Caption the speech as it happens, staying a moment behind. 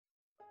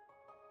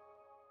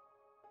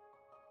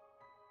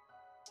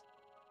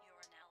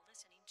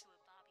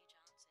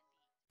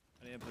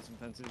I need to put some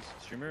fences.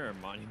 Streamer or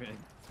monument?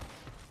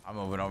 I'm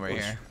moving over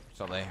here,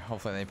 so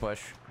hopefully they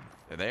push.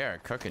 They are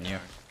cooking you.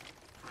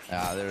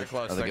 Yeah, they're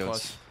close. They're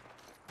close.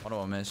 One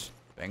of them is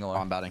Bangalore. Oh,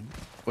 I'm batting.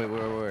 Wait,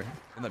 where?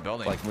 In the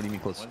building. Like, what do you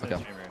mean close? One's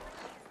Okay.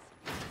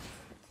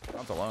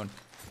 One's alone.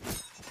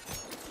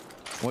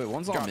 Wait,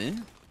 one's on me.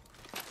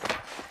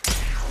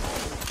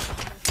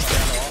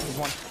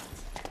 One.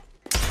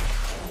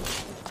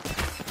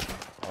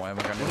 Oh, I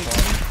haven't got this one.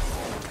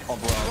 Oh,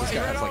 bro, this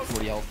guy has like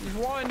 40 health. He's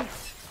one.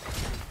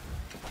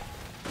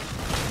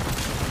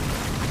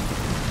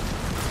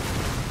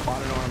 I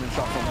don't know where I'm in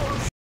shot from.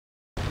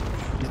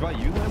 He's by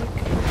you, LAMIC?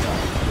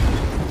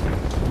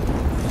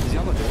 Is he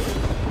on the door?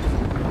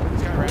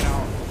 This guy ran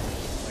out.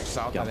 Like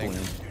south, I think.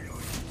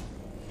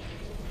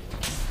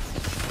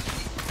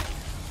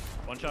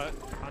 One shot.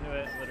 Onto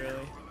it,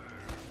 literally.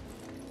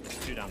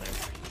 Two down there.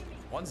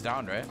 One's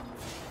down, right?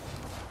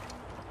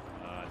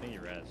 I think he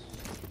res.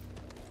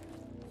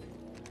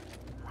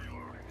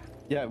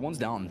 Yeah, one's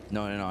down.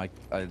 No.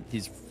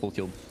 He's full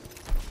killed.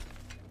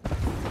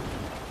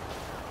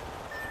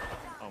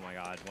 Oh my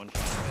god, one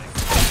shot.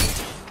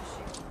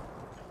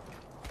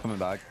 Coming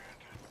back.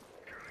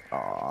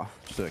 Aw,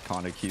 just a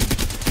condo cube.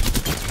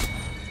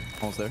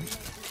 Almost there.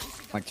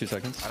 Like 2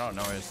 seconds. I don't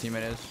know where his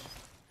teammate is.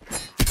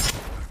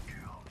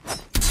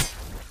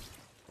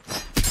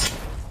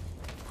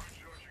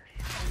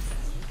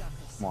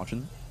 I'm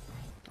watching.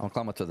 I'll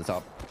climb up to the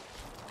top.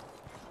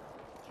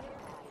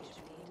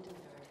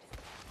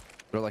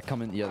 They're like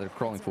coming. Yeah, they're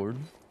crawling forward.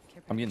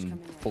 I'm getting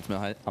ultimate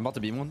height. I'm about to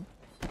beam one.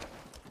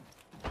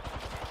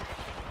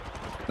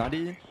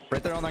 90.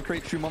 Right there on that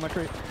crate. Shoot him on that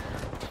crate.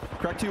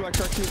 Crack 2. I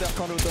cracked 2. That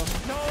condo with them.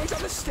 No, he's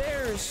on the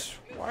stairs.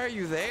 Why are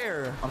you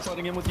there? I'm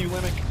sliding in with you,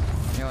 LAMIC.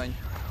 I'm healing.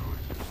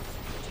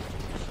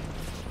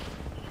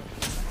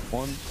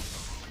 One.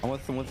 I'm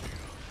with him with.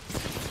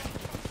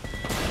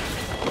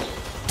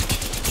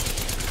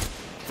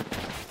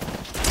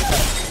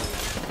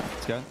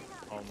 This guy.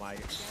 Oh my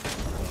god.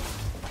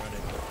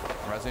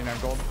 Resing, I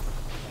have gold.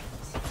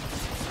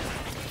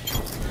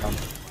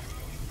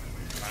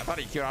 I thought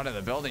he queued out of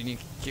the building. He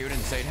queued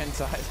and stayed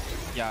inside.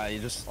 Yeah, he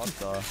just. What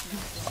the?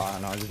 I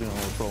don't know. I just doing a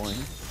little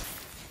trolling.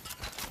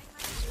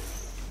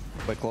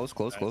 Wait, close.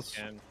 North.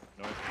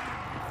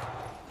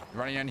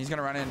 Running in. He's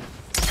gonna run in.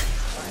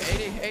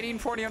 80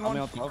 and 40 on one.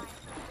 Burn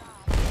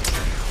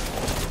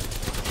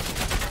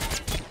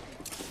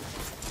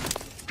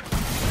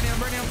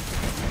him.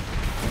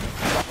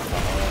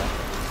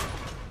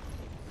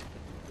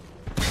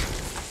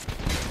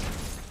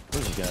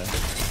 Where's the guy?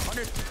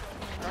 100.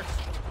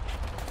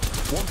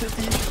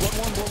 150.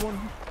 One.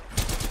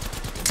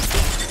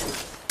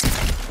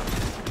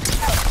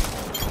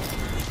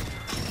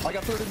 I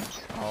got thirded.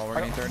 Oh, we're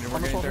getting thirded. We're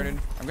getting thirded.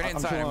 I'm getting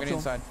inside. I'm getting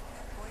inside.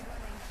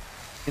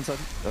 Inside.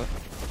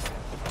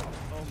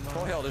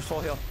 Full heal. There's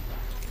full heal.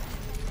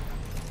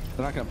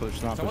 They're not gonna push.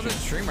 They're not Someone's a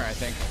pushing. streamer, I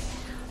think.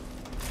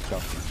 Go.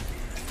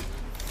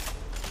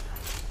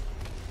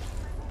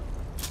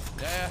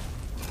 Yeah. It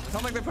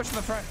sounds like they're pushing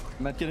the front.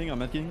 I'm med getting.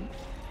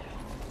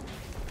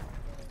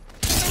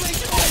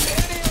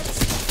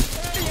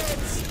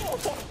 Idiots!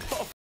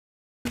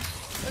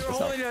 They were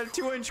holding a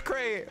 2-inch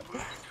crate.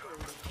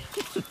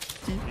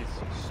 He's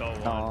so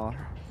one.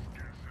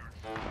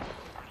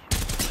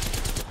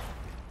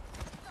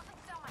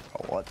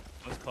 Oh, what?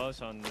 One's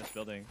close on this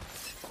building.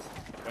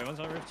 Wait, one's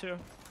on roof too.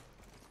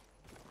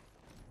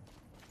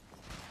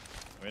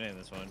 We're in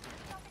this one.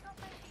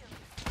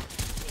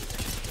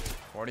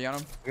 40 on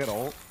him. I got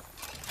ult.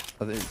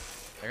 I think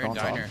They're in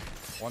diner.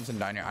 One's in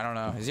diner. I don't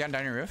know. Is he on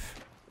diner roof?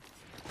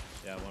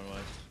 Yeah, one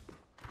was.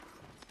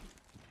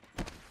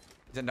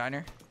 He's in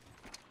diner.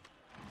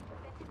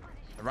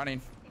 They're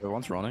running. Wait,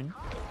 one's running.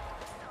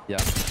 Yeah.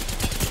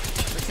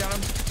 60 on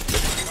him.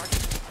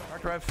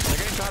 Dark rev. They're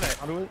getting shot at.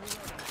 Conduit.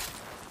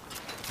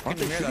 Why aren't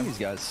they shooting these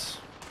guys?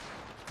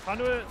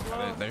 Conduit.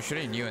 They're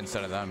shooting you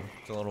instead of them.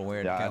 It's a little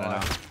weird. Yeah, I don't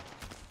know.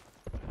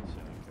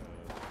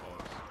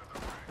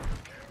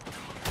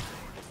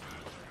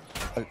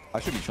 I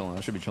should be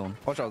chilling.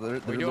 Watch out.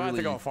 They're we do have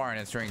to go far, and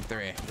it's ring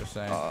 3. Just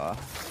saying. I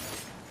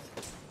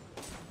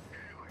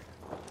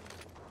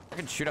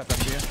can shoot at them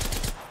to you.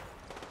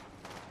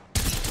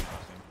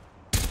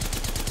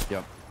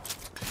 Yep.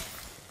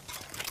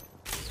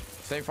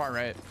 Stay far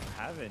right.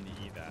 I have an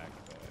evac,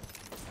 but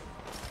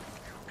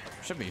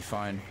Should be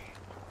fine.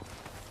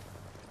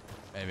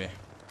 Maybe.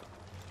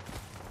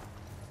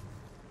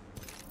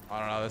 I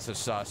don't know. This is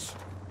sus.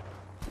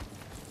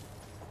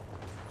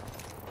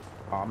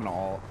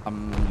 Oh,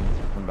 I'm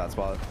in a bad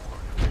spot.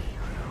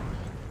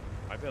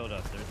 I build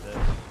up.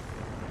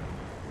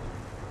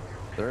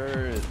 There's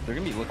this. They're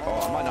gonna be looking. Oh,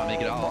 I might not make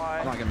it out.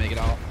 I'm not gonna make it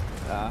out.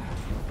 Yeah.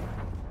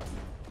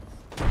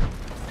 No,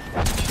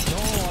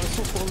 I was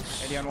so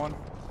close. 80 on one.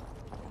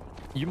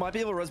 You might be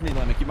able to res me,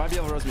 LAMIC. You might be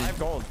able to res me. I have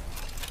gold.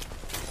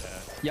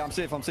 Yeah, I'm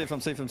safe. I'm safe. I'm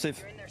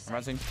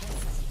resing.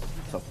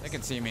 They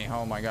can see me.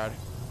 Oh my god.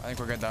 I think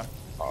we're good though.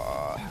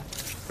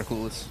 They're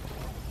clueless.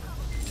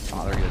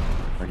 Oh, they're good.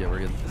 We're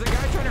good. There's a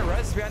guy trying to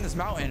res behind this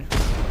mountain.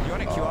 You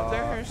want to queue up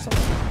there or something?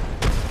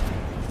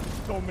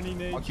 so many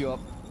nades. Fuck you up.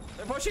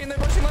 They're pushing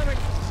LAMIC.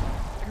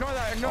 Ignore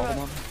that, ignore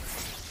that.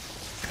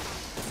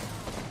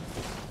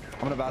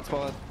 I'm in a bad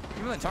spot.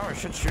 Even the tower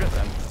should shoot at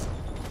them.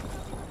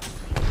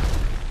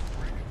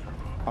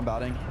 I'm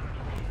batting.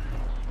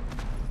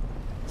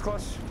 It's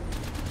close.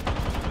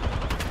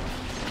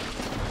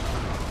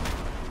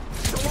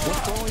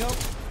 What's going up?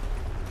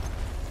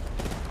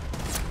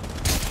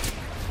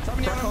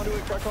 Crack onto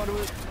it, crack onto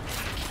it.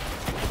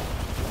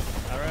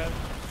 Alright.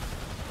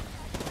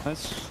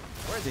 Nice.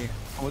 Where is he?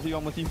 I'm with you,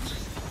 I'm with you.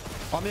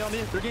 On me, on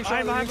me. They're getting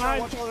shot, they're getting shot.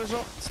 Watch out, there's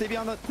shot. Stay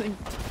behind that thing.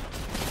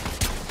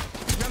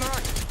 He's on the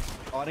rock.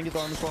 Oh, I didn't get the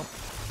arm as well.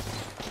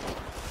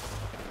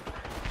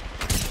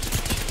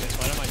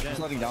 I'm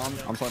sliding down.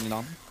 I'm sliding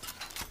down.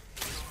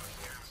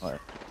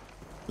 Alright.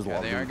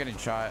 Yeah, they are getting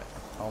shot.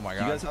 Oh my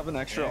god. You guys have an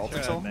extra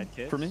ultic cell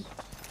for me?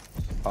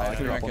 I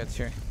can drop one.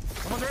 Here.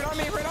 Someone's right on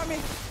me, right on me.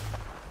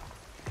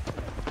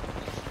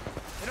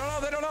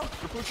 They don't know.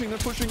 They're pushing, they're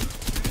pushing.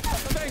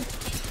 Nothing.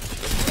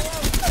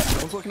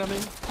 One's looking at me.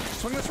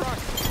 Swing this rock.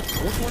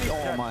 120.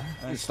 Oh my.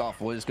 Good stuff,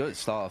 boys. Good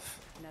stuff.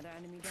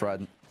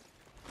 Fred.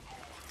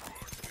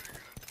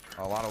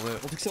 A lot of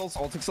loot. Ultic cells,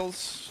 ultic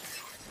cells.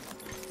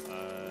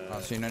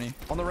 Not seeing any.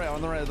 On the right,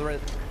 on the right, on the right.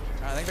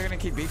 I think they're gonna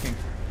keep beefing.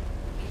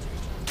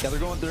 Yeah, they're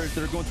going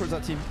towards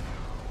that team.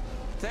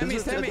 Stand me.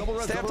 Stay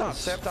up top.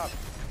 Stay up top.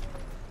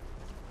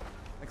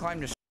 They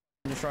climb to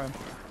destroy him.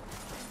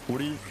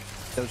 What are you? Yeah,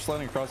 they're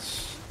sliding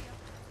across.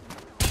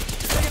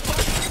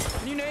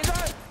 Can you nade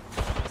that?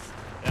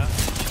 Yeah.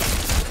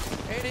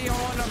 80 on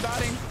one, I'm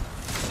batting.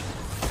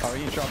 Oh,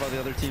 you can shot by the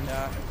other team.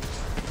 Yeah.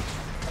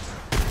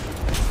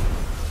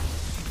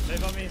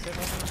 Save on me, save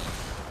on me.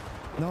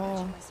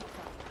 No.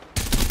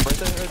 Right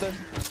there, right there.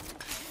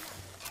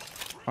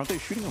 Aren't they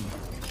shooting them?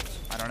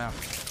 I don't know.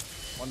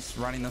 One's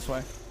running this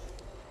way.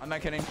 I'm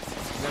not kidding. You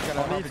guys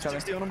gotta help each other.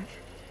 60 on them.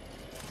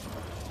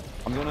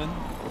 I'm going in.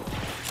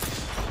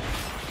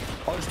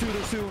 Oh, there's two,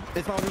 there's two.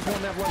 It's not, there's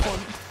one, they have left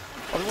one.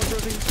 Other one's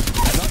rotating.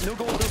 No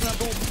gold, doesn't have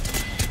gold.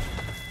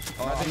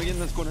 I think we get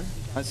in this corner.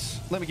 Nice.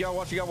 Let me get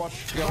watch, you got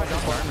watch. You got watch.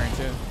 Armor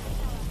too.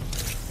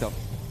 Go.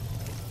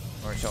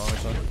 Or chill.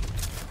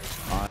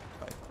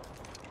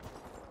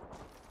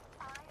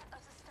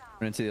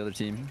 Run into the other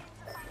team.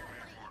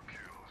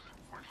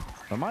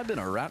 There might have been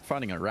a rat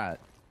fighting a rat.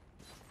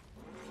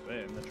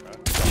 Wait, in the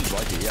truck. Sounds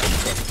like it, yeah.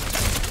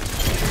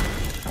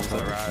 Almost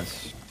a rat.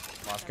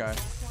 Last guy.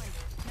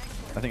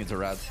 I think it's a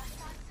rat.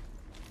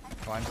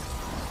 Climb.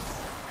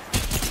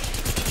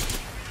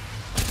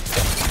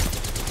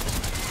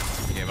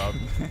 He gave up.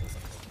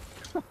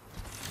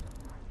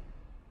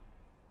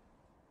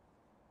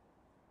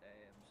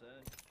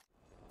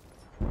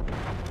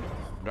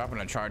 I'm dropping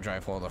a charge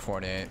rifle with a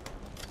 48.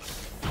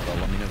 Well,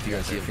 let me know if you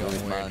guys see a feeling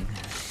Volt, weird. man.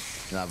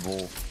 That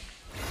Volt.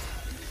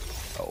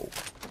 Oh.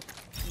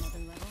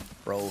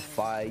 Bro,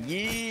 find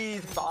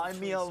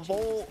me a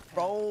Volt,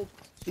 bro.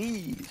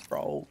 Please,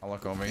 bro. I'll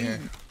look over here.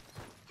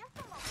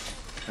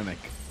 LAMIC.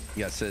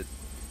 You gotta sit.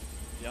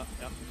 Yep.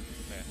 Okay.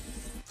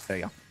 There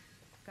you go.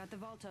 Got the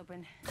vault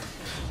open.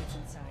 It's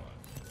inside.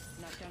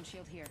 Knockdown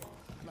shield here.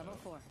 Level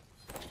 4.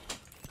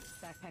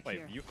 Backpack Wait,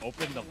 here. you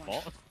opened the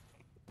vault?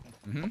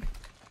 Mm-hmm.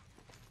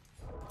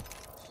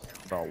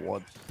 Bro,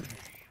 what?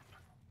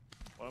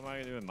 What am I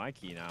gonna do with my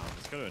key now?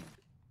 Let's go to.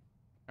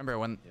 Remember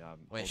when? Yeah,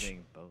 I'm Wait,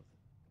 holding both.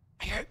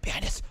 I hear it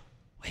behind us.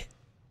 Wait.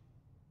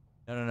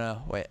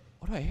 No. Wait.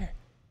 What do I hear?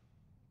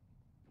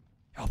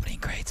 You're opening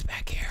crates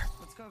back here.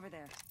 Let's go over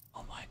there.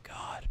 Oh my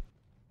god.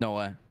 No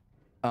way.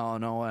 Oh,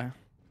 no way.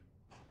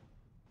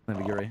 Let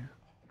me get ready.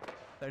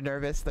 They're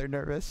nervous. They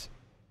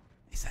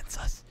sense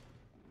us.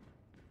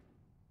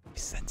 We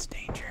sense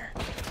danger.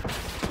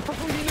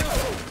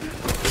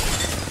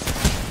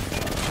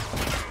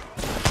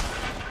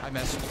 I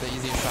missed the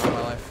easiest shot of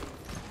my life.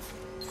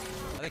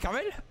 Are they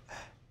coming?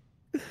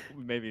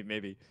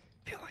 Maybe.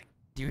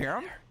 Do you hear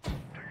them?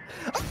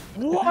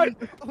 What?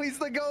 Please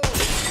let go.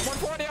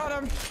 140 on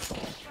him.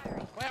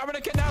 Wait, I'm gonna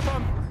kidnap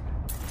him.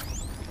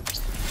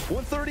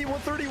 130.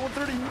 Hold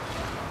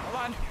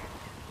on.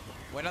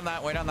 Wait on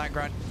that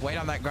grunt.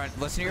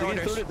 Listen to your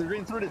orders. They're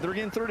getting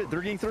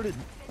thirded.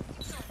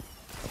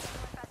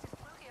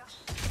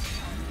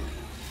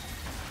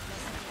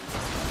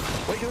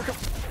 Wait, here come.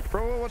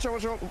 Bro, watch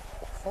out.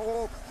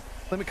 Oh,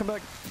 let me come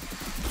back.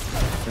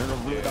 You're in a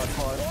really bad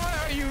spot. What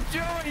are you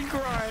doing,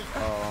 grunt?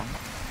 Oh.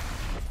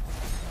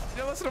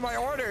 You listen to my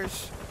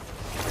orders.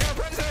 I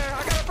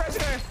got a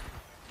prisoner.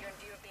 You're in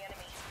view of the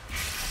enemy.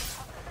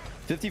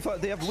 55.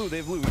 They have blue.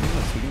 We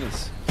can do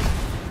this.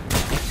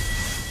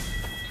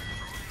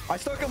 I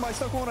stuck him. I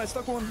stuck one.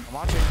 I'm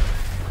watching.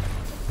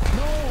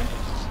 No.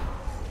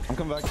 I'm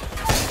coming back.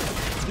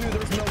 Dude,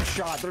 there's no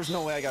shot. There's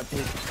no way I got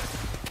hit.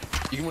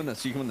 You can win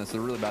this.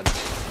 They're really bad.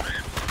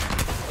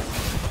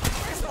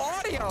 Where's the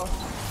audio?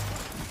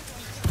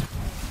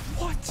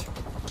 What?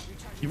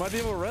 You might be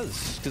able to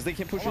res because they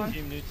can't push in.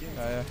 New team.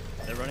 Yeah.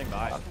 They're running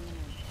by.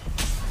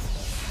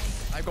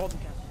 I have gold.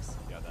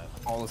 Got that.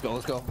 Oh, let's go.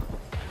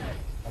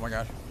 Oh my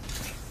god.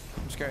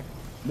 I'm scared.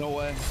 No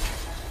way.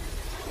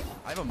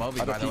 I have a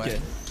Moby, I by the way.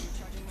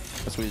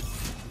 That's sweet.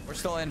 We're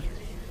still in.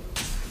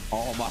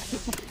 Oh my.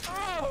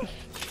 Oh!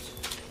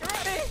 You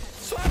ready?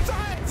 Swap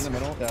sides! In the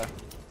middle, yeah.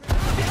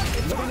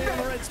 Nobody on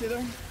the right, stay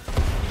there.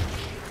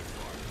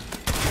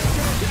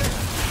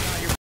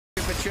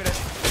 Shoot it.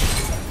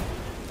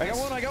 I got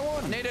one, I got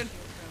one. Naded. Wait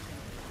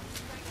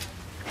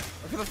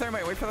for the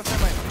thermite, wait for the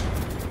thermite.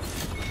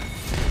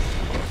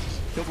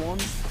 Killed one.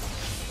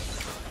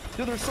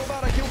 Dude, they're so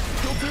bad, I killed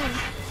two.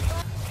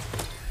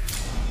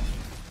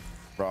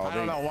 Bro, I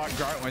don't know what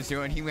Grant was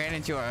doing. He ran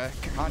into a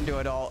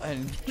conduit ult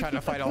and tried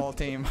to fight a whole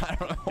team. I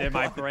don't know. Dude,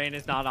 my brain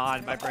is not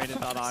on. My brain is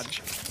not on.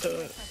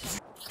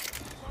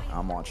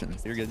 I'm watching.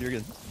 You're good, you're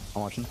good.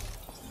 I'm watching.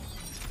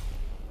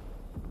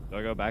 Do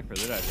I go back for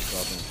loot? I just go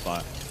up in the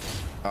spot.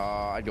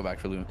 I'd go back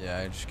for loot. Yeah,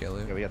 I just get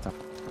loot. Yeah, we got time.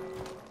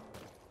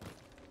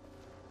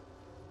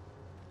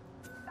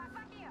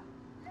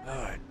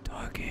 Oh,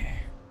 doggy.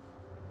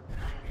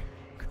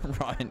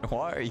 Ryan,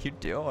 what are you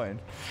doing?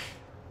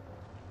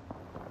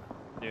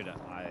 Dude,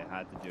 I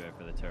had to do it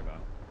for the turbo.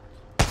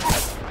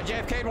 I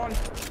JFK'd one.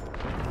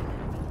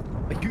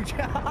 Huge.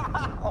 There's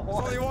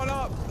only one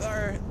up.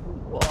 There.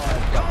 What?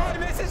 Oh, he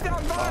misses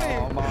down body.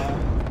 Oh my.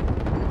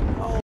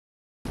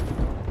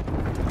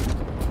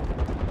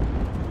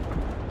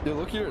 Dude,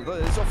 look here.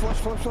 It's a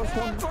flush one.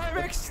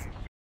 Climax.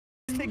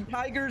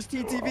 Tigers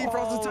TTV,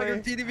 Frosted Tiger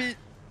TTV.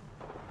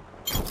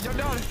 You're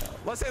done.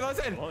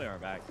 Listen. Only our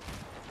back.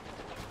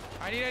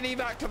 I need an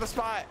evac to the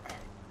spot.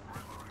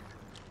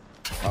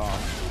 Oh.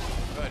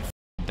 Good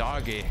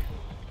doggy.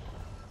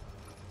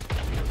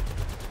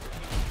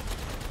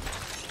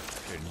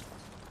 Dude,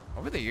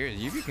 over the years,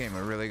 you became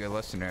a really good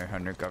listener,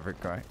 undercover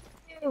guy.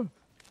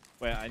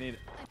 Wait, I need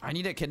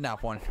to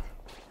kidnap one.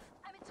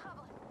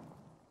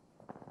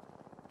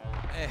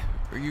 Hey,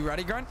 are you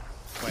ready, Grunt?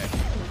 Wait.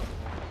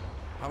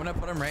 I'm gonna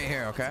put him right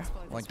here, okay?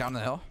 Like down the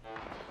hill.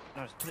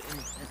 no, just put it in.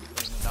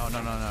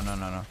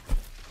 No.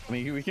 I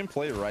mean, we can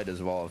play right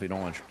as well if you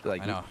don't want to,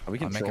 like, I know. we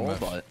can I'll make a troll, move.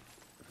 but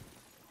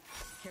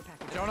They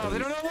don't know,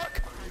 look!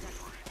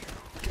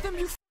 Look at them,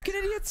 you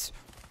fucking idiots!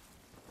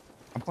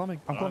 I'm climbing.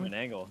 I don't have an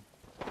angle.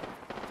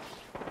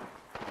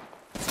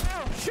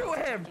 Oh, shoot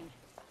him!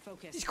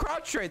 Focus. He's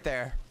crouched right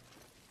there.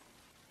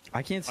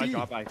 I can't If I see.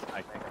 drop, I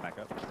can't come back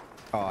up.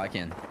 Oh, I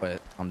can,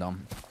 but I'm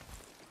dumb.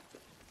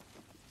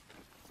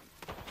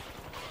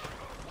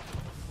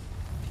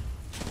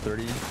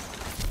 $30.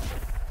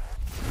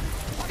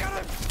 I got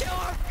him! Kill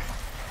him!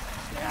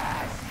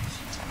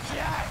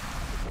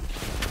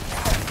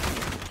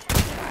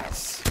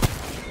 Yes!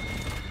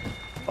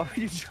 Oh,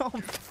 you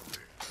jumped.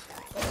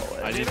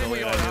 I need Maybe to we wait.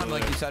 go I need around to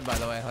like you wait. said, by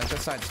the way. Like,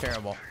 this side's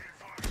terrible.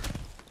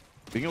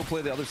 We can go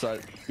play the other side.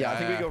 Yeah, I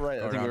think we go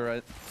right. I think we're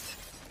right.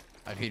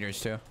 I have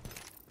heaters too.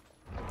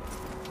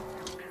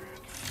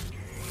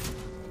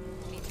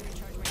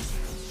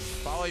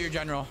 Follow your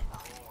general.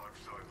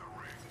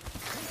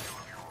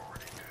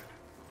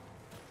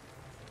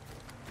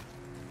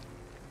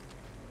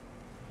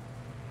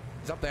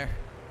 He's up there.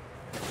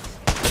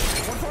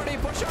 140,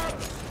 push up!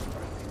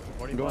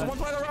 40 Go Someone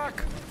play the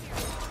rock!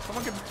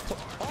 Someone can...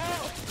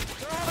 Oh!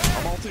 They're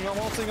all there! I'm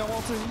ulting.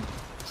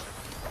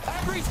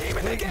 Every team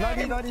in the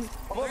game! 90.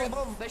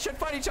 Above. They should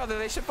fight each other.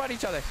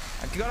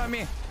 Good on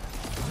me.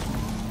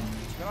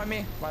 Good on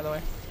me, by the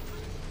way.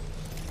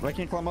 I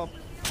can't climb up.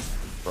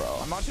 Bro,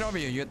 I'm launching over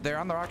you. They're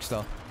on the rock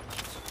still.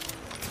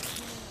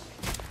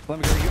 Let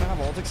me go. Are you gonna have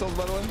ult cells,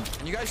 by the way?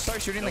 Can you guys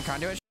start shooting the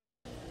conduit?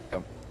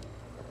 Yep.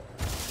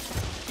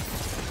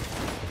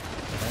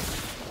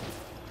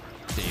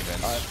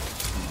 Stevens.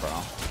 Bro.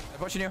 I'm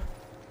pushing you.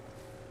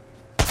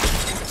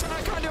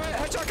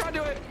 Headshot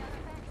conduit!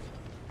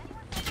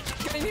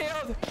 Getting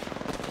healed!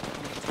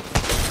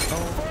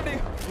 Oh. 40!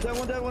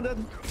 One dead.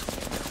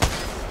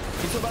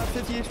 He's about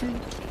 50 HP.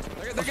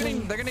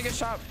 They're gonna get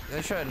shot.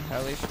 They should,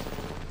 at least.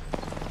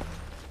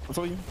 I'll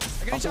tell you.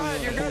 They're getting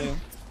shot. You're good.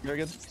 You're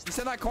good. He's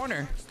in that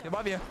corner.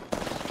 Above you.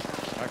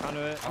 Back onto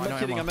it. I'm no not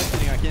kidding. ammo.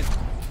 I can't.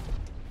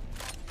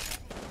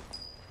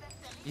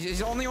 He's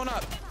the only one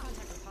up.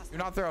 Do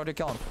not throw to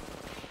kill him.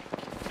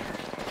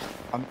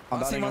 I'm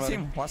Last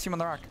batting team on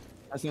the rock.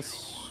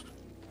 Nice.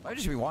 Might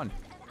just be one.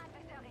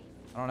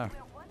 I don't know.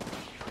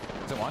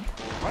 Is it one?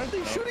 Why are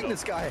they shooting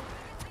this guy?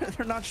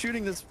 They're not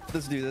shooting this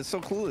dude. That's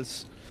so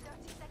clueless.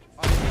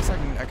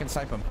 Oh, I can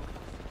snipe him.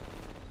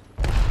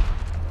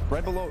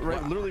 Right below,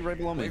 literally right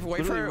below me.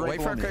 Wait for a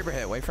Kraber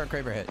hit. Wait for a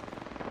Kraber hit.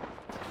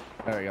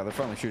 There we go. They're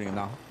finally shooting him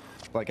now.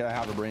 Like I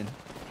have a brain.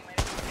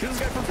 Shoot this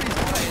guy for free.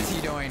 What is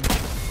he doing,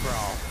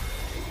 bro?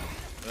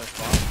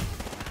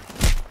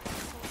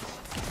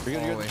 You're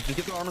good. Holy. Just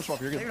get the armor swap.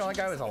 You're I good. didn't even know that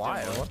guy was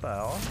alive. What the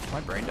hell? My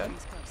brain dead.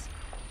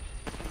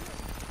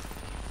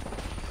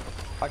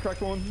 I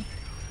cracked one.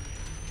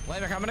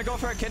 LAMIC, I'm gonna go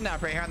for a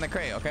kidnap right here on the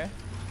crate, okay?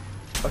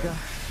 Okay.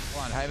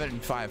 Hold on, I have it in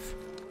 5.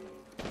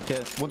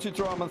 Okay. Once you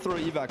throw, I'm gonna throw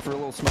an evac for a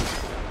little smoke.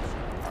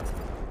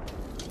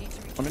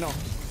 Let me know.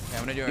 Yeah,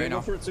 I'm gonna do it You're right gonna now.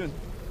 go for it soon.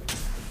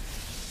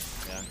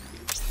 Yeah.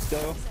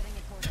 Go.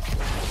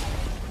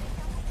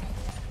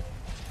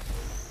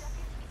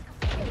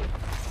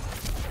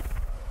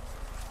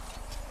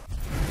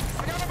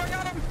 I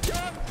got him! Kill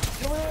him!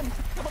 Kill him!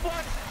 Double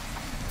block!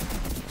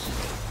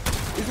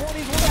 He's one.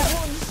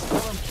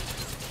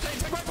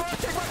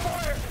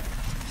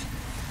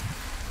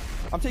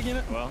 taking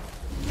it. Well,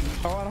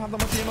 Oh, I don't have that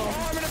much ammo.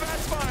 Oh, I'm in a bad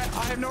spot.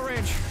 I have no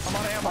range. I'm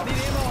out of ammo. I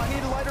need ammo. I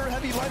need lighter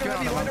heavy, lighter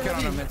heavy, lighter Get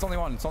on him. heavy. It's only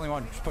one. It's only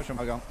one. Just push him.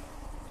 I go.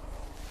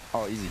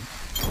 Oh, easy.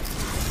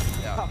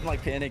 Yeah. I'm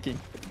like panicking.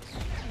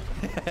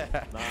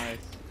 nice.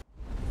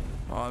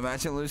 Oh,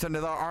 imagine losing to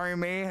the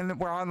army and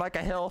we're on like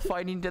a hill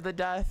fighting to the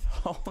death.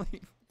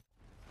 Holy.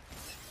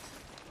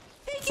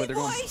 Take Wait, it,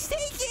 boys. Take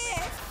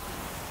it.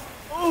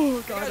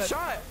 Oh, Got a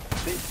shot.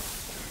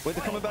 Wait,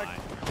 they're coming back.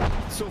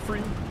 So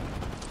free.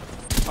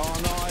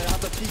 Oh no, I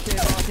have the PK.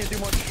 Oh, I can't do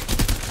much.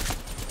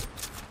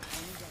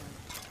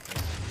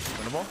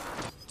 Winnable.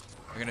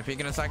 We're gonna peek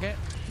in a second.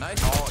 Nice.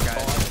 Oh, got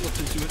it. I slipped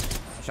into it.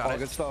 Shot it.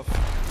 Good stuff.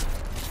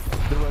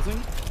 They're resing.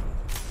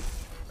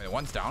 Wait,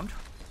 one's downed.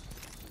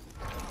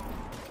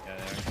 Yeah,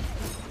 there.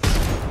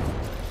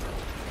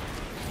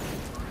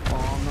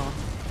 Oh no.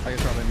 I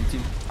gotta drop any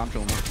team. I'm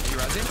chilling now. You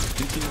resin?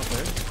 Two team up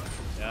there.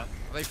 Yeah.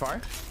 Are they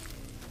far?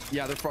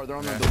 Yeah, they're far. They're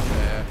on Yeah, the building.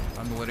 yeah.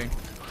 I'm looting. You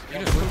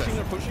They're just loot pushing.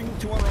 this. They're pushing.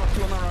 Two on rock.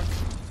 Two on that rock.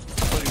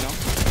 Floating now.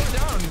 Go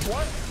down.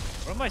 What?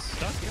 What am I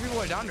stuck? Three people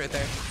are down right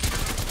there.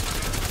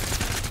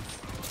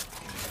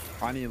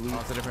 I need loot. Oh,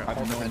 it's a different I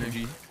have no hold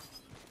energy.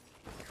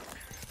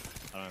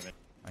 I don't have it.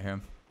 I hear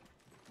him.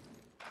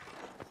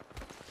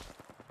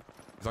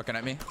 He's looking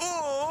at me.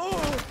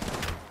 Oh!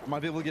 I might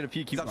be able to get a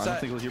PQ. I don't upset.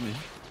 think he'll hear me.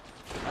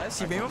 Nice.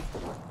 You beam him?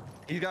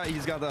 He's got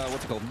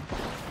what's it called?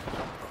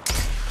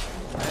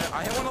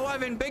 I hit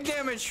 111. Big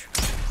damage.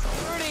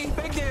 30.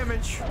 Big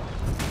damage.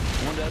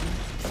 One dead.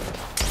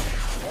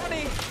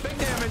 20. Big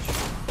damage.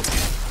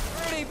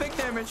 30. Big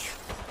damage.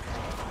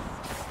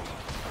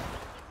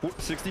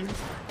 60.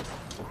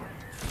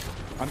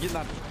 I'm getting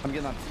that. I'm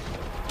getting that.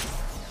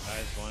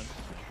 Nice one.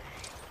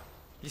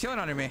 He's healing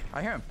under me.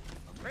 I hear him.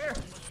 Right here.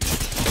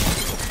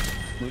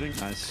 Looting.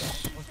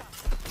 Nice.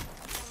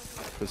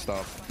 Good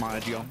stuff. My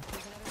IGO.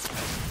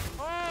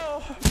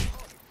 Oh.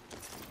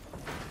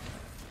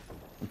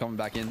 I'm coming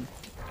back in.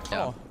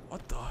 Yeah. Oh,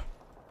 what the?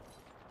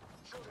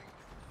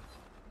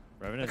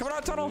 Revenant. Coming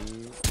out tunnel.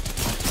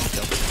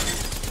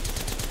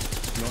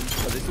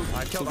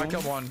 I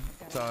killed one.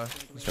 So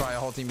let's try a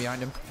whole team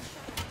behind him.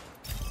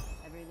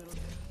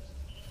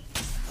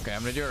 Okay,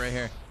 I'm gonna do it right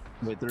here.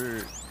 Wait, they're.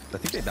 I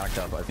think they backed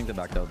up. I think they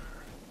backed up.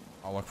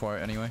 I'll look for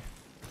it anyway.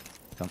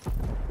 Come.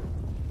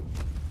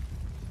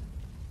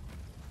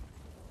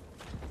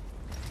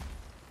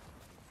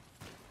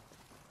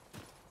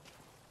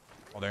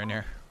 Oh, they're in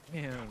here.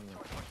 Man.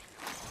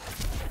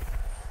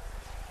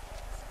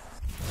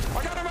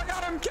 I got him! I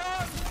got him! Kill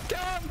him! Kill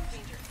him!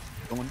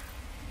 Someone.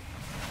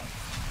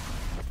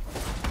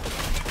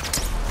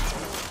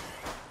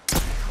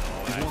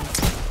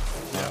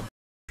 Yeah.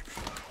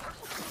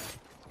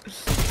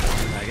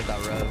 I get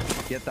that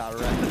rev. Get that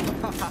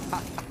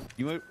rev.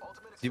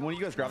 Do one of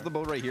you guys grab the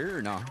boat right here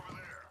or no?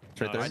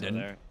 It's right there. I didn't.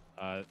 There.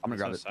 I'm gonna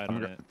grab it. I'm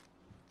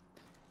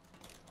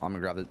gonna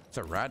grab it. It's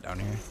a rat down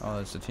here. Oh,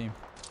 that's the team.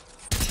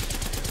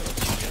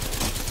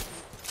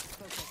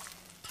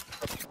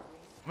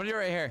 I'm gonna do it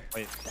right here.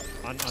 Wait,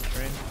 on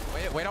train.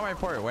 Wait on my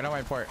port. Wait on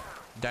my port.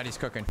 Daddy's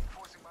cooking.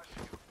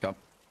 Go.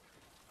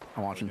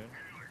 I'm watching.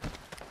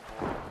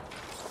 Okay.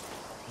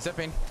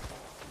 Zipping.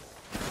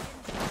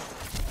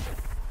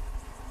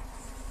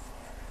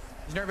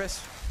 He's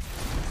nervous.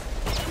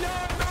 No,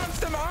 I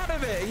bounced him out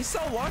of it. He's so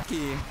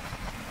lucky. Wait,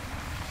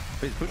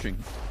 he's pushing.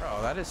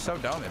 Bro, that is so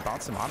dumb. It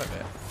bounced him out of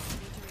it.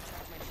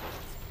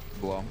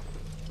 Below.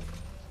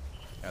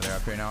 Yeah, they're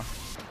up here now.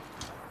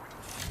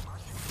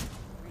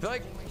 I feel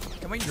like,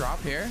 can we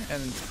drop here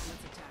and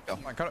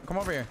come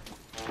over here?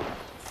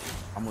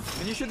 Can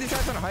you shoot these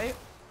guys on height?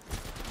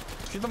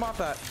 Shoot them off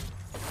that.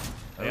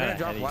 They're gonna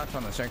drop left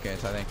on the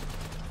staircase, I think.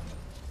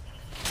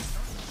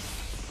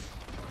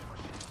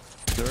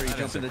 They're already That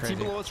is jumping. The team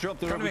crazy. below us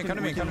jumped. Come to me, come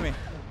to me, come to me.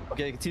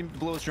 Okay, team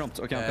below us jumped.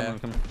 Okay, Yeah. I'm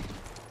coming.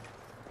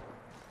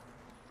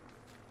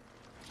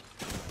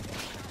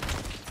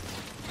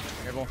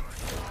 Careful.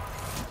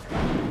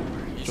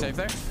 You safe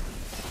there?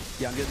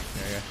 Yeah, I'm good.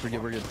 Yeah.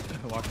 We're good.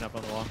 Walking up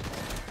on the wall.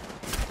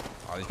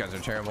 Oh, these guys are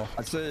terrible.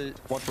 I'd say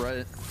watch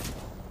right.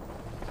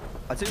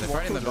 I'd say They're walk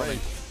fighting the towards right.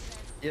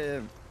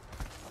 building.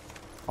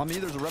 Yeah. On me,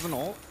 there's a Revan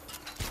ult.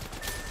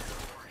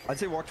 I'd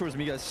say walk towards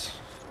me, guys.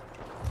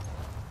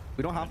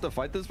 We don't have to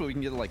fight this, but we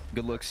can get like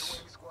good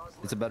looks.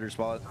 It's a better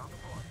spot.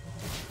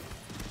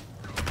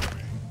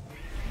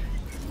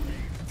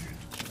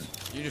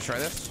 You just try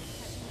this?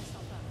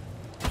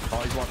 Oh,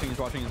 he's watching.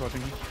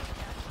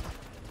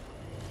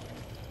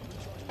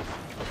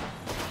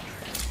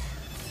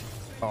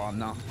 Oh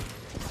no.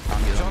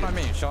 I'm good. Chilling on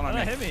me, chilling Oh, on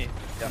that me. hit me.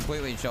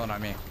 Completely chilling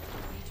on me.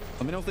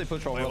 Let me know if they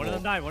push all Wait, one of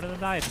them died. One of them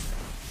died.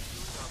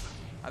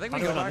 I think we I'll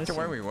do go it on back to this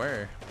where one. we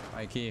were.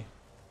 High key.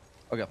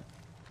 Okay.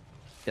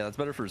 Yeah, that's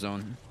better for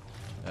zone.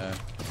 Yeah.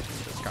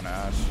 It's kind of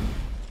ass.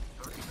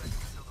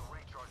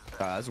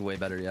 That's way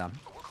better, yeah.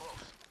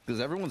 Because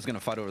everyone's gonna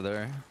fight over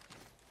there.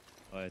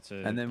 Oh, it's a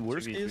And then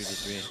worst 2v3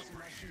 case- v3.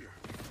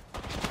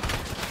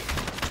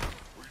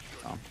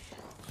 Oh.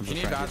 If you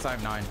need bats, I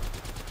have 9.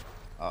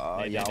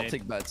 Yeah, I'll Nate.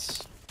 take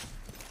bets.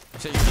 You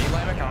said you need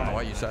LAMIC? I don't know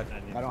what you said.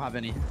 I don't have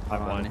any. I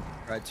have one.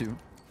 I had 2.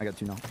 I got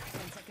 2 now. 10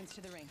 seconds seconds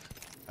to the ring.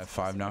 I have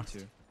 5 now.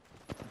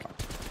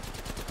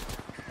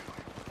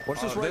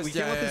 Watch this right. We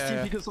can't let this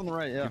team peek us on the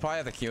right. Yeah. You probably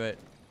have to queue it.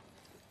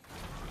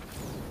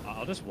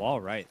 I'll just wall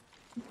right.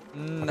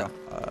 No.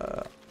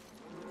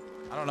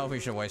 I don't know if we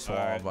should waste wall,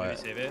 Alright, but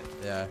maybe save it.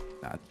 yeah.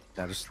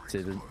 Nah, just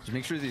save it. Just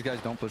make sure these guys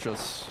don't push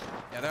us.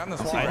 Yeah, they're on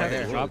this wall I right have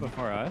there. to drop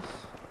before us.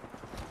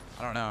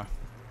 I don't know.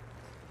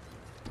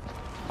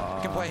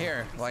 You can play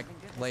here, like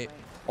late.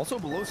 Also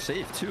below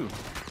safe too.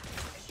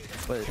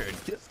 But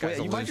guy's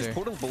a you might loser. just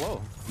port us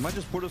below. You might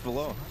just port us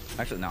below.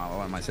 Actually, no.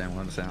 What am I saying?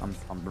 What am I saying?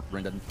 I'm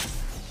rendered. I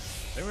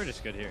think we're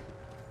just good here.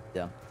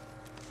 Yeah.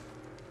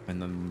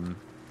 And then.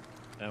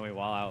 And we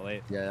wall out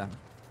late. Yeah.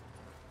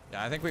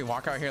 Yeah, I think we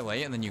walk out here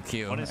late and then you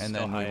queue One is and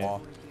still then we high.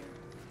 wall.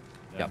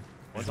 Yeah.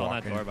 One's on that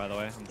walking. door, by the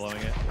way. I'm blowing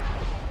it.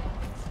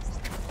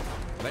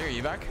 Is that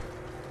your evac?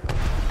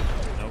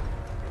 Nope.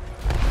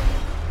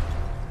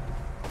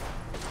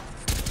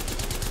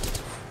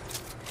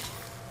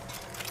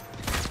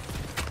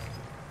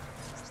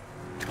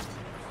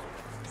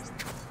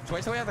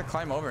 Wait till we have to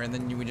climb over and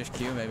then we just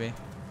queue maybe.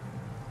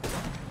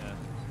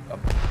 Yeah.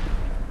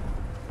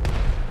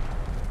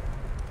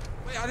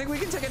 Wait, I think we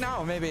can take it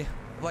now maybe.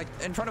 Like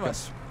in front of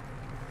us.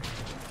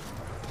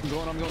 I'm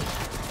going.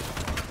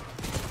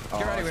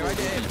 Get ready, we might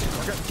get in.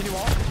 Can you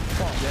wall?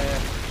 Wall. Yeah.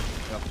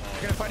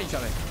 We're gonna fight each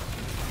other.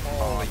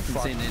 Holy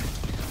fuck. Insane nade.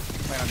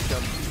 Wait, I'm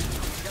shield.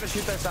 You gotta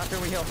shoot this after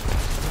we heal.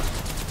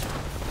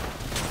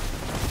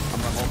 I'm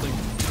holding.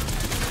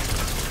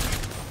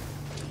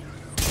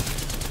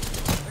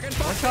 They're getting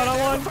fucked. One shot on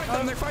one.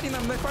 They're fighting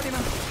them. They're fighting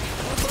them.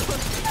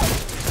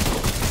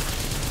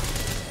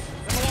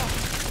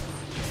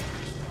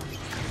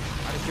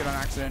 I just shoot on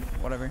accident.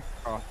 Whatever.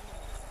 Oh.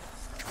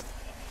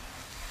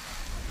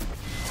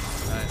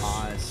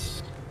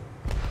 Nice.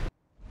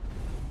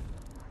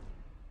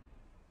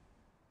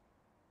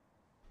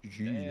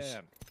 Jeez.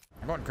 Damn.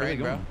 I'm going Where great,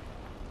 you bro. going?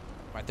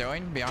 Am I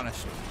throwing? Be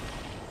honest.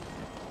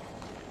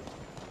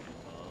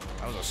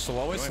 That was the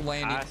slowest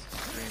Going landing. past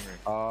Screamer.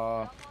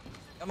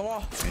 On the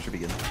wall. It should be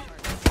good.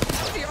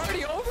 Is he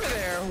already over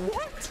there?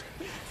 What?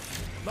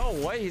 No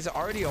way, he's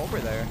already over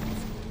there.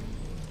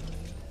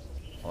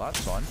 Well,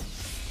 that's fun.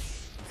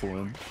 Full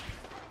in.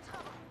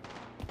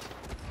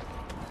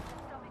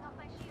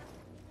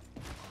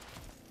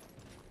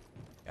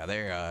 Yeah,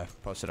 they're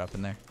posted up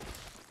in there.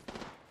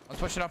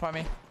 Let's push it up on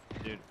me.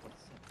 Dude,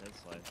 what's that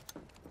slide?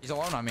 He's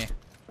alone on me.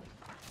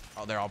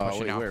 Oh, they're all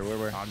pushing out. Where?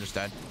 Oh, I'm just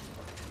dead.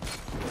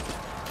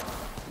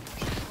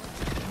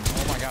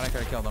 Oh my god, I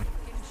could have killed him.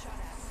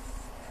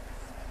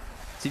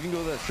 See if you can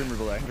go to that streamer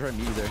building. I can try to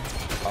meet you there.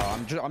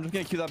 I'm just gonna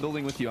queue that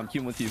building with you. I'm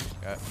queuing with you.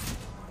 Okay.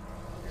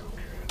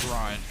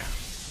 Run.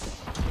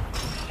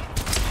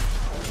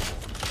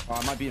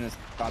 I might be in a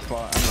bad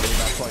spot. I'm in a really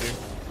bad spot here.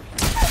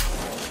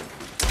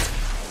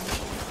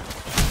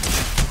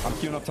 I'm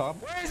queuing up top.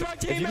 Where's my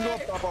teammate? If you can go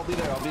up top, I'll be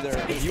there. I'll be there.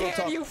 If you up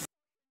top. You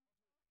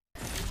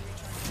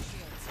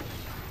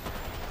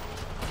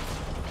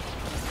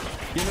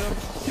Get him.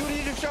 Dude,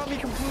 he just shot me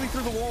completely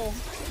through the wall.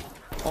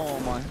 Oh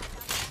my.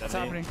 What's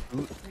happening?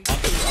 I'm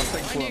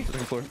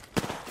second floor.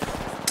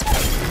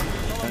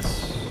 Nice.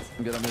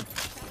 I'm good. I'm good.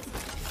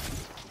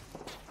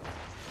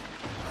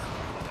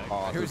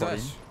 Oh, Who's everybody.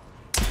 this?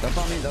 That's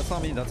not me. That's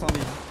not me. That's not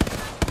me.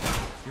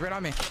 You're right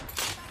on me.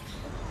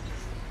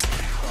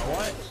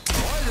 What?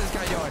 What is this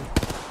guy doing?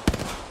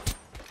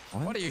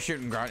 What are you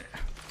shooting, Grunt?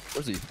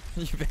 Where's he?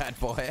 You bad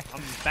boy.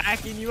 I'm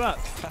backing you up.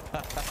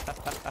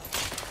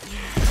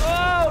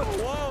 Oh!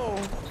 Whoa!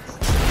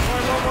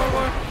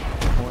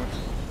 More.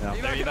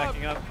 Yeah. There, you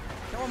backing up?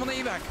 Kill him on the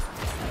evac.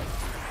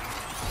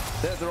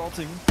 They're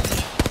ulting.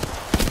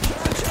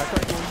 I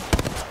cracked one.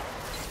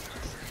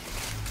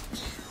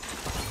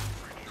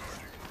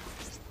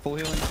 Full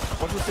healing.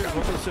 Watch the stairs.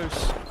 Watch the stairs.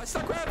 I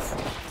stuck rats.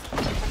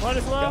 One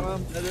is low. Got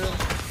him.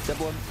 Dead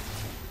blood.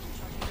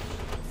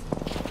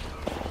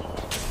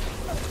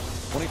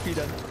 1 HP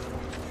dead.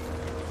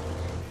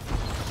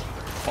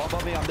 Fall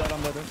above me. I'm dead.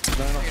 I'm dead. No.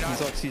 You're not. He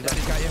sucks. He's Yeah, dead.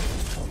 he's got you.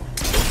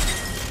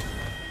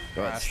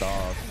 Go ahead. Crash.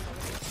 Stop.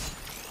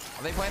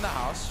 Are they playing the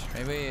house?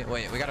 Maybe.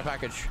 Wait, we got a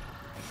package.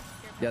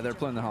 Yeah, they're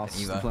playing the house.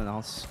 Eva. They're playing the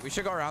house. We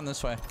should go around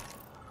this way.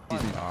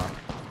 Easy.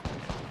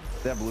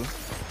 They have blue.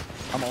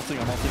 I'm ulting.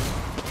 I'm ulting.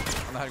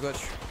 On the head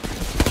glitch.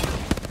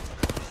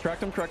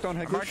 Cracked him. Cracked on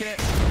head I'm glitch. marking it.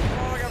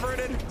 Oh, I got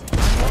verted.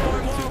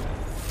 I'm low.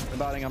 I'm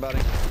batting. I'm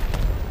batting.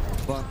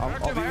 Hold on. I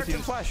I'll be with you.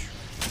 flash.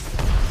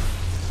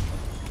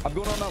 I'm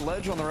going on that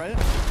ledge on the right.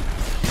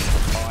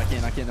 Oh, I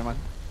can't. Never mind.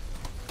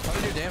 How do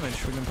you do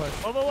damage? We can push.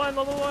 Level 1,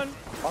 level 1.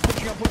 I'm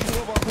pushing low. I'm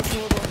pushing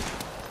low.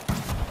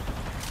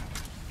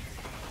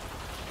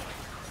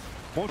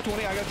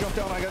 120. I got jumped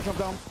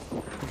down.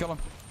 We kill him.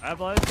 I have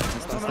blood.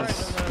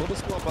 Nice. Blow the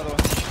skull up, by the way.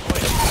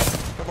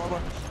 Go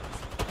Barbara.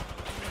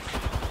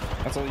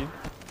 That's all you.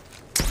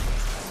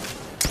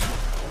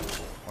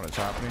 What is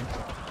happening?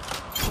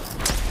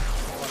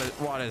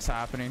 What is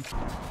happening?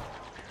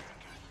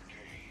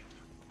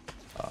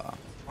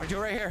 I do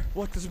it right here.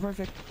 Look, this is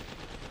perfect.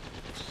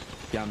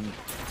 Yeah, I'm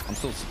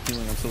still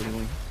healing.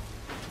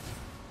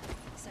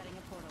 Setting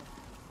a portal.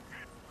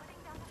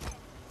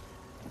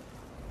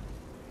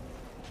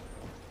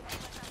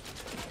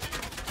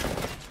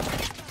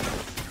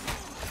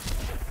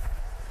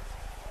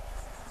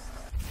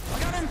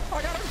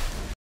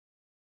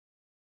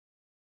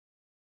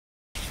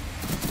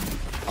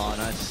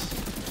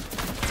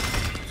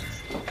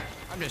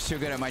 is too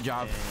good at my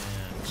job.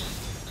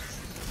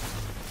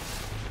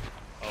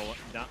 Oh,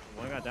 down.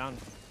 One got down.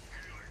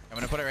 I'm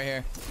gonna put it right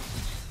here.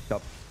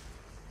 Yup.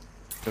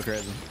 Go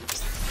crazy.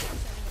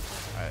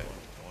 Alright.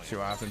 See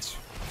what happens.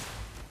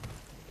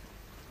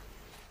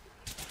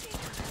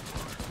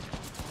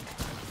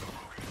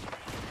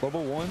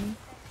 Level 1.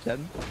 Dead.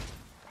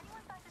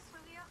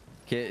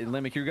 Okay,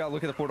 LAMIC, you gotta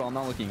look at the portal. I'm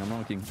not looking. I'm not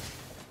looking.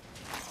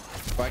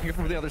 Oh, I can go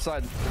from the other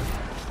side.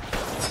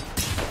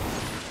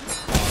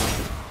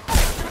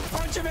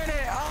 Punch him in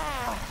it!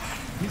 Ah!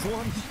 He's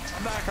one.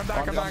 I'm back. I'm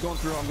back. I'm back. I'm going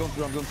through. I'm going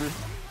through. I'm going through.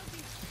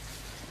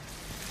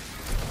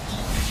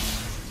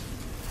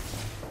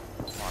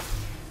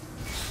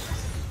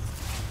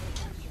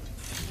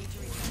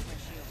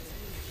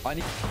 I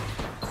need.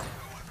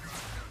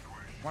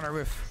 One on our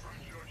roof.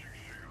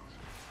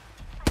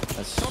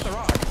 That's Still at the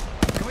rock.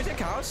 Can we take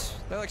house?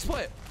 They're like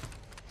split.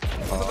 Still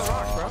at the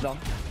rocks, bro. I'm down.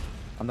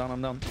 I'm down.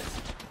 I'm down.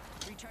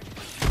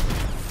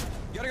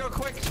 You gotta go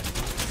quick.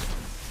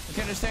 You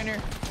can't just stand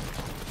here.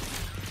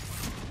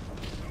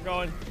 I'm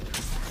going.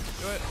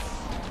 Do it.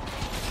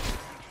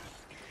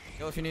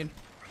 Kill if you need.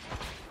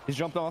 He's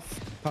jumped off.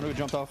 Conduit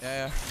jumped off.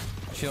 Yeah, yeah.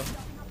 Shield.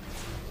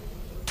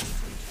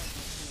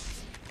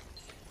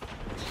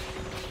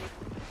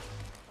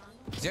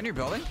 Is he on your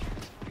building?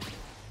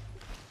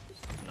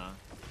 Nah.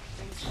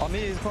 On me.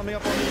 He's climbing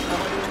up on me. How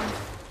am I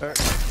doing?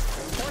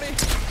 40.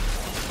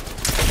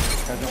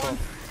 One.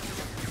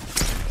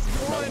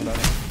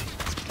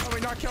 Oh, we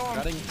not kill him.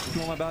 Batting.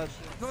 Oh my bad.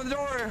 Go to the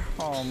door.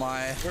 Oh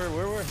my.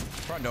 Where?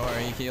 Front door.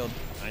 He healed.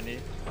 90.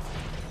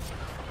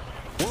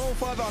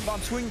 105.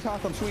 I'm swinging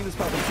path. I'm swinging this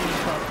path. I'm swinging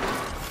this path.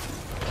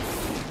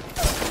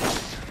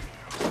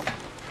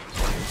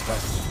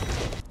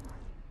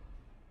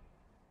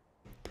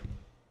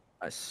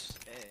 Nice.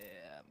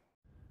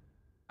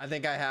 I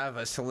think I have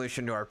a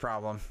solution to our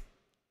problem.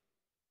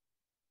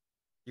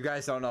 You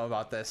guys don't know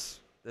about this.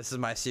 This is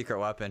my secret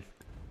weapon.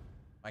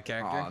 My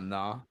character. Oh,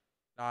 no.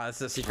 Nah,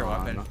 it's a secret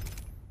weapon. No.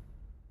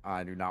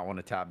 I do not want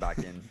to tab back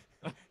in.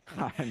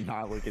 I'm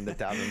not looking to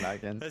tab him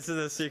back in. This is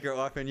a secret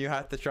weapon. You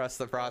have to trust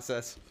the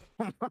process.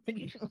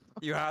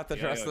 You have to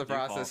trust the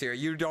process here.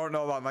 You don't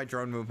know about my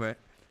drone movement.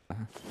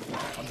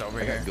 One's over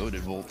here. Goated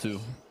Volt too.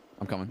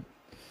 I'm coming.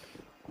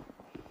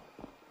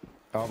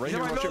 Right He's here,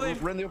 in my building.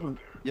 right in the open.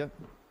 Yeah.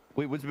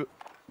 Wait, what's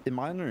in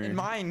mine or? In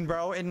mine,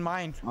 bro. In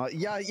mine.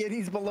 Yeah,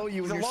 he's below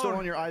you. He's You're still alone.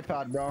 on your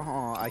iPad, bro.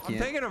 Oh, I can't. I'm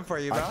taking him for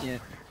you, bro. I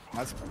can't.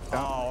 That's.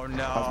 Oh no.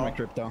 That's my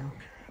crypto.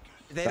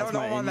 They don't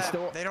know him on that.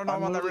 Still, They don't know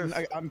him on the roof.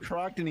 I'm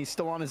cracked and he's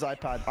still on his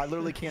iPad. I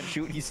literally can't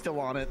shoot. He's still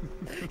on it.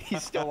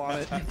 He's still on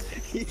it.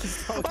 He's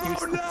still,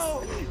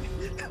 Oh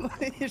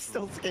no! You're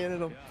still scanning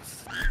him.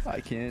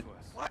 I can't.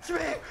 Watch me.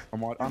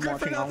 I'm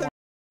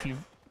watching.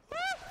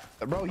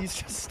 Bro, he's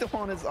just still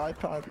on his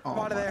iPad. Oh, I'm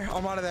out of there.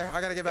 I'm out of there.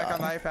 I gotta get back on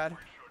the iPad.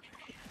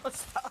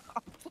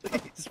 Stop,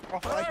 please, bro.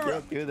 I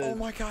can't do this. Oh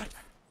my god.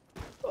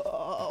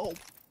 Oh.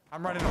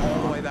 I'm running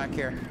all the way back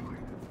here.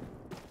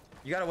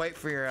 You gotta wait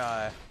for your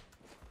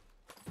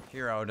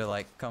hero to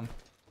like come.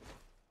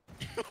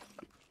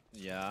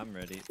 Yeah, I'm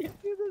ready. Can't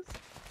do this.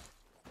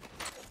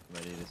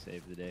 Ready to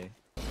save the day.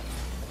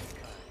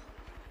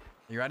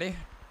 You ready?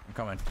 I'm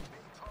coming.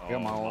 Oh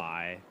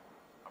my.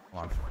 Come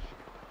on.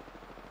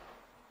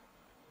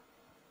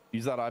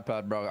 Use that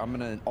iPad, bro. I'm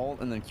gonna alt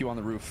and then Q on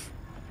the roof.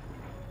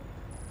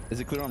 Is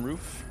it clear on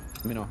roof?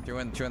 Let me know.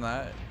 Doing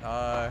that.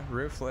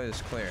 Roof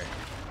is clear.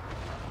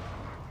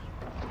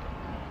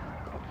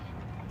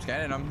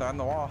 Scanning them. They're on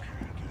the wall.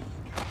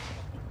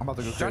 I'm about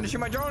to go. Trying to shoot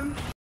my drone.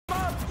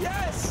 Up!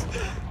 Yes!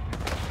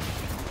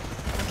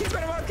 I'm keeping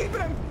him. I'm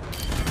keeping him.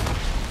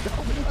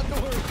 Open that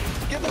door.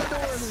 Get that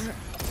door.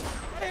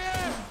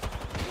 Yeah!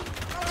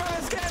 I'm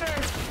on the scanner.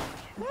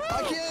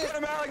 I can't. Get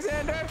him,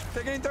 Alexander.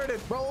 They're getting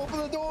thirded. Bro, open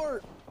the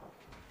door.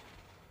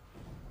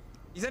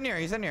 He's in here.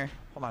 He's in here.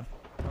 Hold on.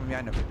 I'm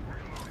behind him.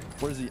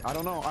 Where is he? I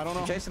don't know. I don't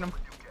know. I'm chasing him.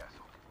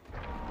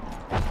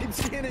 Keep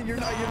scanning. You're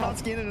not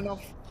scanning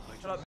enough.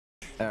 Shut up.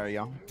 There you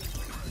go.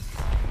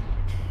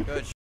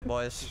 Good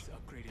boys.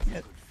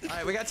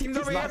 Alright, we got teams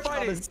over He's here not shot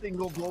fighting. a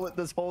single bullet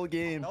this whole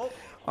game. Nope.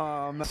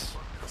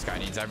 This guy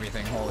needs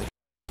everything. Holy.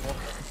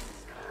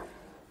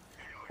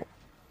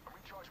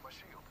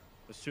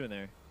 There's two in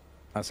there.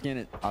 I scan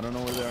it. I don't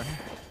know where they are.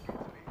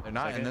 They're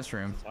not in this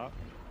room. Top.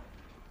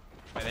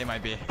 Wait, they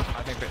might be.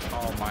 I think they.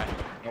 Oh my.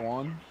 Go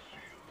on.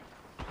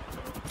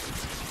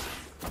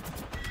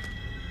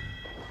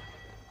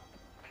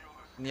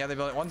 In the other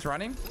building. One's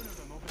running.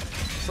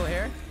 Still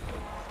here.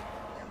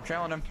 I'm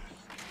trailing him.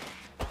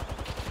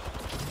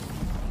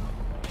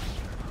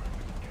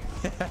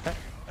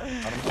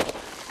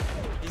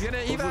 He's gonna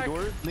Close the evac.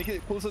 door. Make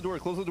it. Close the door.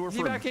 Close the door for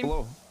him. Evacing.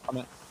 Below. I'm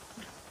at.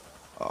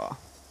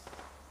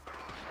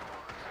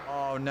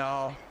 Oh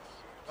no.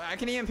 I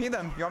can EMP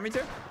them. You want me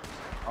to?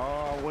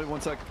 Wait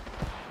 1 sec.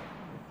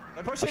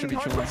 They're pushing. should be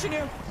Hard's chilling. pushing you.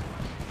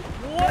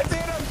 What?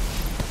 Hit him.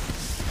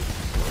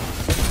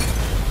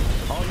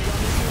 Oh, you got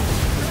me too.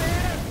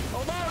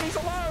 Alone. He's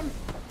alone.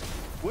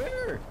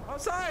 Where?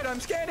 Outside. I'm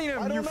scanning him.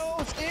 I don't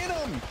know. Scan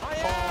him. I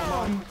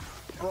am.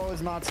 Bro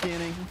is not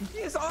scanning.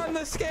 He's on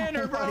the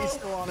scanner, bro. He's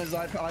still on his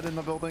iPad in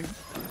the building.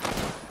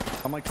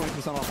 I'm like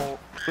 20% off ult.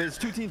 Wait, it's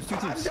two teams.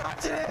 I'm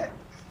dodging it.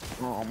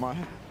 Oh my.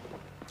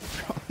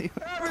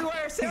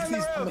 Everywhere, stay on the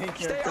roof.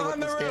 Stay on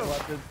the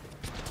roof.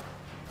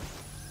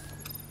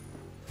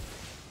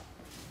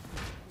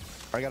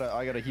 I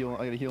gotta heal.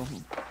 Hold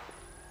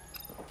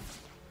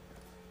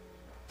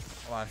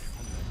on.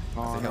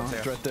 Oh no,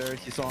 it's right there.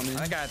 He saw me. I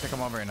think I have to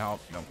come over and help.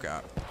 No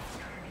god.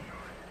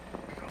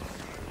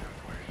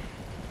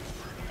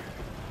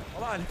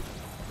 Hold on.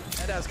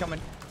 Heada's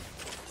coming.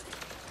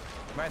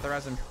 Might have to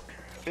res him.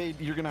 Faide,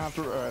 you're gonna have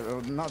to.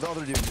 Not the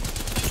other dude.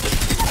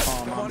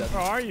 Oh, no, I'm dead.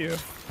 Where are you?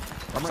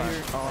 I'm right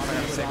here. Oh,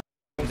 I'm sick.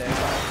 I'm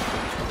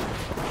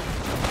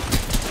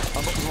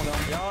about to go down.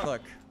 Yo,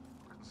 look.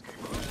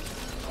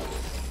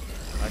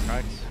 I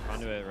cracked.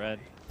 Conduit red.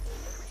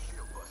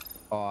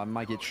 Oh, I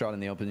might get shot in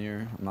the open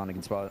here. I'm not in a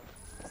good spot.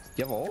 Do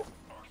you have ult?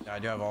 Yeah, I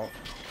do have ult.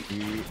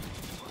 Yeah.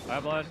 I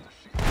have blood.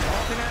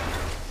 Ulting it.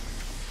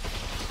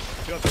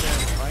 Two up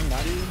there. Trying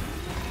 90.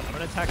 I'm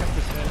gonna attack up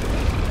this mid.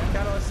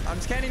 Catalyst. I'm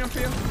scanning him for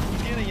you. Keep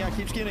scanning. Yeah,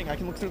 keep scanning. I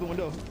can look through the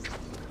window.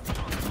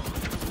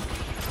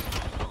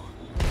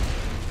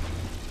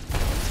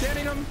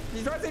 Scanning him.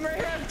 He's rising right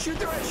here. Shoot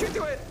through it. Shoot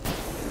through it.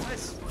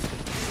 Nice. In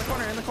the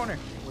corner. In the corner.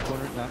 Which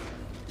corner? No.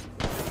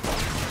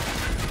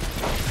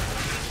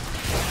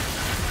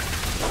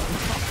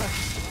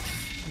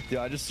 Dude,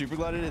 I just super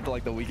glided it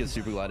like the weakest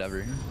super glide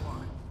ever.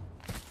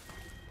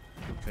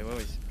 Wait, come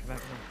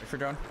back. Wait for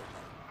drone.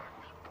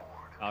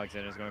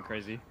 Alexander's going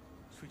crazy.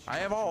 I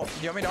have ult.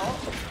 Do you want me to ult?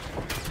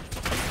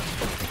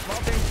 I'm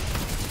ulting.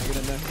 Get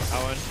in there.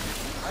 I won.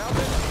 I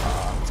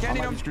ulted.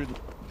 Scanning him. Screwed.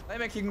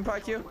 LAMIC, you can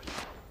probably Q.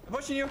 I'm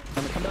pushing you. I'm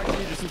gonna come back to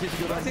you just in case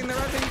you go down. Rising, they're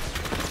rising.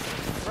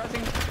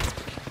 Rising.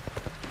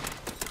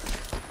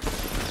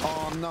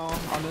 Oh no,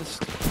 I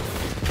missed.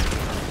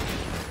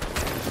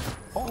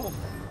 Oh.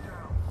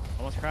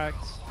 Almost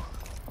cracked.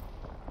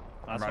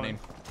 I'm Last running.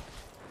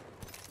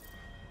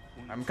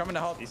 one. I'm coming to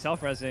help. He's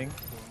self-resing.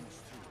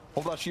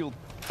 Hold that shield.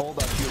 Hold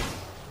that shield.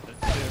 There's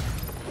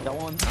two. Got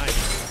one. Nice.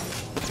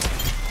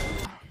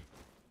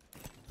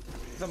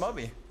 He's a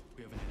Moby.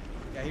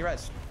 Yeah, he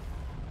rests.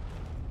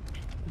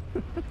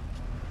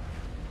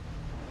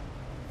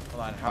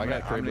 Hold on.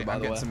 I'm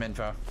getting some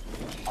info.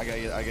 I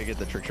gotta get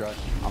the trick shot.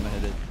 I'm gonna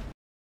hit it.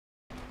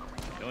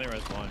 He only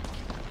res one,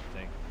 I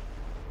think.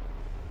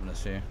 I'm gonna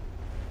see.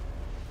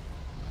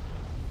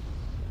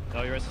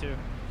 No, you res two.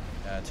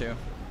 Yeah, two.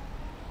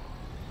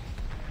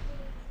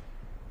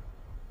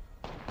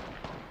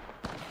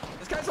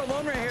 This guy's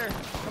alone right here.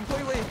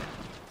 Completely.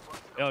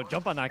 Yo,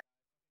 jump on that.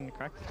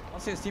 Cracked. I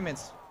don't see his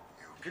teammates.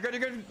 You're good,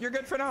 you're good, you're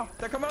good for now.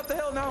 They're coming up the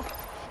hill now.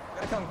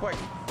 Gotta come quick.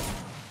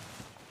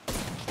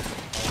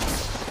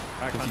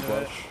 Crack Pussy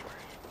conduit. flush.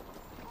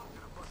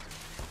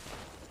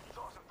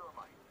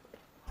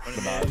 One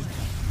The mid. bot.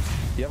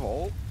 Do you have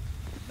ult?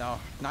 No,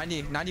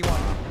 90, 91.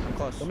 I'm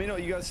close. Let me know.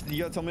 You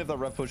gotta tell me if that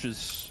ref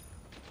pushes.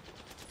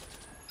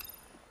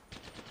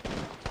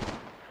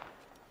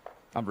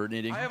 I'm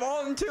vernating. I have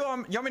ult in two. You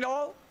want me to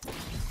ult?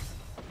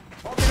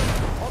 Ulting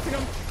him. Ulting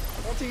him.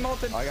 Ulting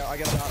Molten. I got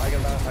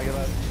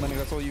that. Let me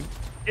that's all you.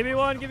 Give me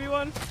one, give me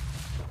one.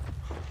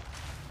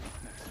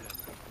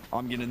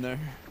 I'm getting in there.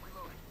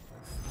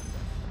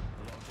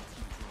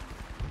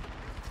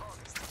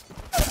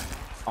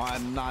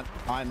 I'm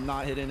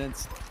not hitting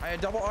it. I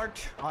had double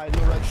arced. I no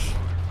rush.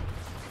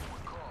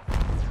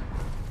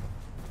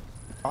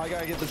 I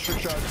gotta get the trick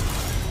shot.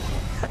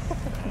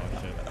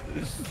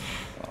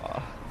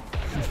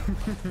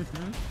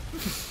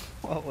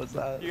 Oh, What was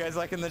that? You guys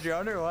liking the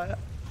drone or what?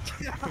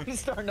 I'm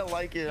starting to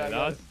like it. shit.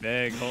 That was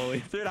big,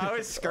 holy. Dude, I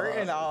was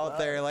skirting out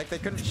there like they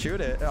couldn't shoot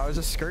it. I was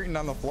just skirting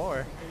on the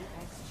floor.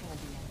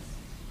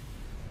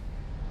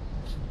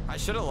 I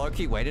should have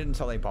low-key waited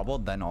until they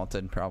bubbled, then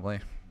ulted probably.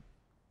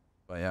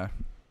 But yeah,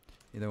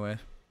 either way.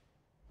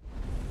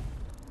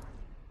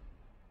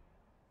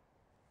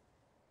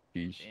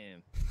 Jeez.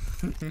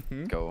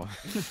 Damn. Go.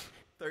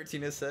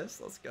 13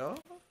 assists, let's go.